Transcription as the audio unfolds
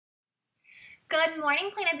Good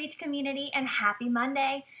morning, Plano Beach community, and happy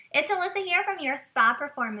Monday. It's Alyssa here from your spa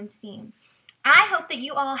performance team. I hope that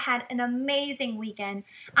you all had an amazing weekend.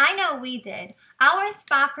 I know we did. Our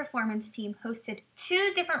spa performance team hosted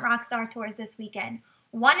 2 different Rockstar tours this weekend,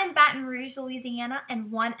 one in Baton Rouge, Louisiana, and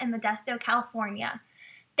one in Modesto, California.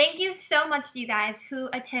 Thank you so much to you guys who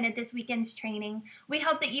attended this weekend's training. We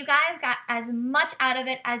hope that you guys got as much out of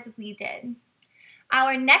it as we did.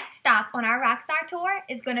 Our next stop on our Rockstar Tour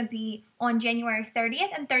is going to be on January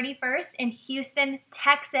 30th and 31st in Houston,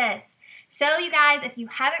 Texas. So you guys, if you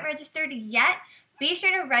haven't registered yet, be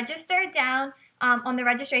sure to register down on the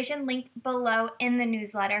registration link below in the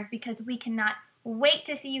newsletter because we cannot wait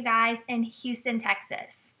to see you guys in Houston,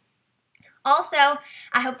 Texas. Also,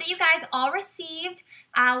 I hope that you guys all received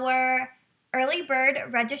our early bird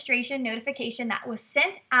registration notification that was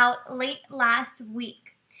sent out late last week.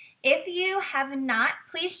 If you have not,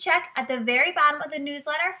 please check at the very bottom of the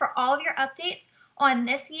newsletter for all of your updates on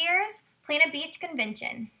this year's Plano Beach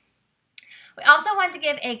Convention. We also want to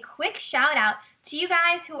give a quick shout out to you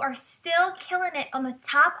guys who are still killing it on the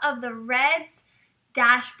top of the Reds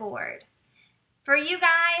dashboard. For you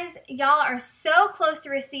guys, y'all are so close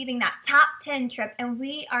to receiving that top 10 trip, and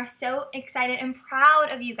we are so excited and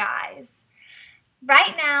proud of you guys.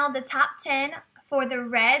 Right now, the top 10 for the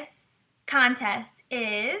Reds contest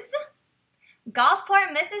is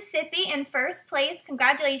Gulfport, Mississippi in first place.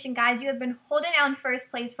 Congratulations, guys. You have been holding down first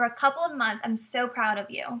place for a couple of months. I'm so proud of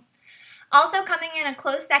you. Also coming in a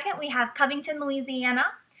close second, we have Covington, Louisiana.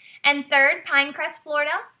 And third, Pinecrest,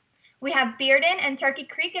 Florida. We have Bearden and Turkey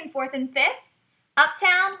Creek in fourth and fifth.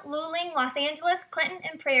 Uptown, Luling, Los Angeles, Clinton,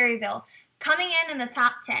 and Prairieville coming in the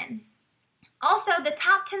top 10. Also, the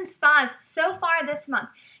top 10 spas so far this month.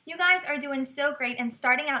 You guys are doing so great and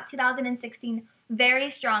starting out 2016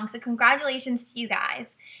 very strong, so congratulations to you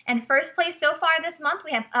guys. And first place so far this month,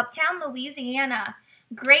 we have Uptown, Louisiana.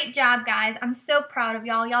 Great job, guys. I'm so proud of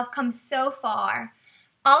y'all. Y'all have come so far.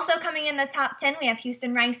 Also coming in the top 10, we have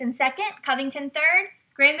Houston Rice in second, Covington third,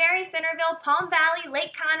 Granbury, Centerville, Palm Valley,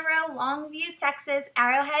 Lake Conroe, Longview, Texas,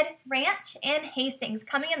 Arrowhead, Ranch, and Hastings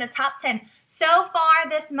coming in the top 10 so far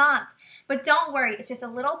this month. But don't worry, it's just a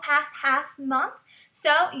little past half month,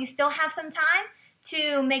 so you still have some time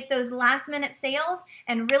to make those last-minute sales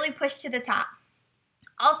and really push to the top.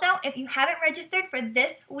 Also, if you haven't registered for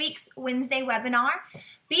this week's Wednesday webinar,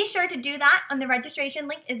 be sure to do that. The registration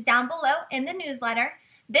link is down below in the newsletter.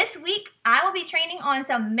 This week, I will be training on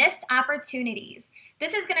some missed opportunities.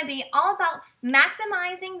 This is going to be all about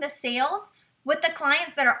maximizing the sales with the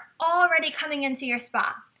clients that are already coming into your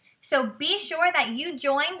spa. So be sure that you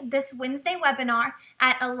join this Wednesday webinar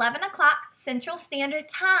at 11 o'clock Central Standard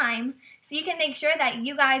Time so you can make sure that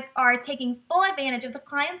you guys are taking full advantage of the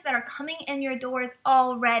clients that are coming in your doors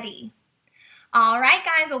already. All right,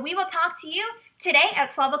 guys, well, we will talk to you today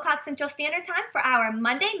at 12 o'clock Central Standard Time for our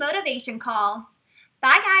Monday motivation call.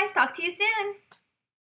 Bye, guys. Talk to you soon.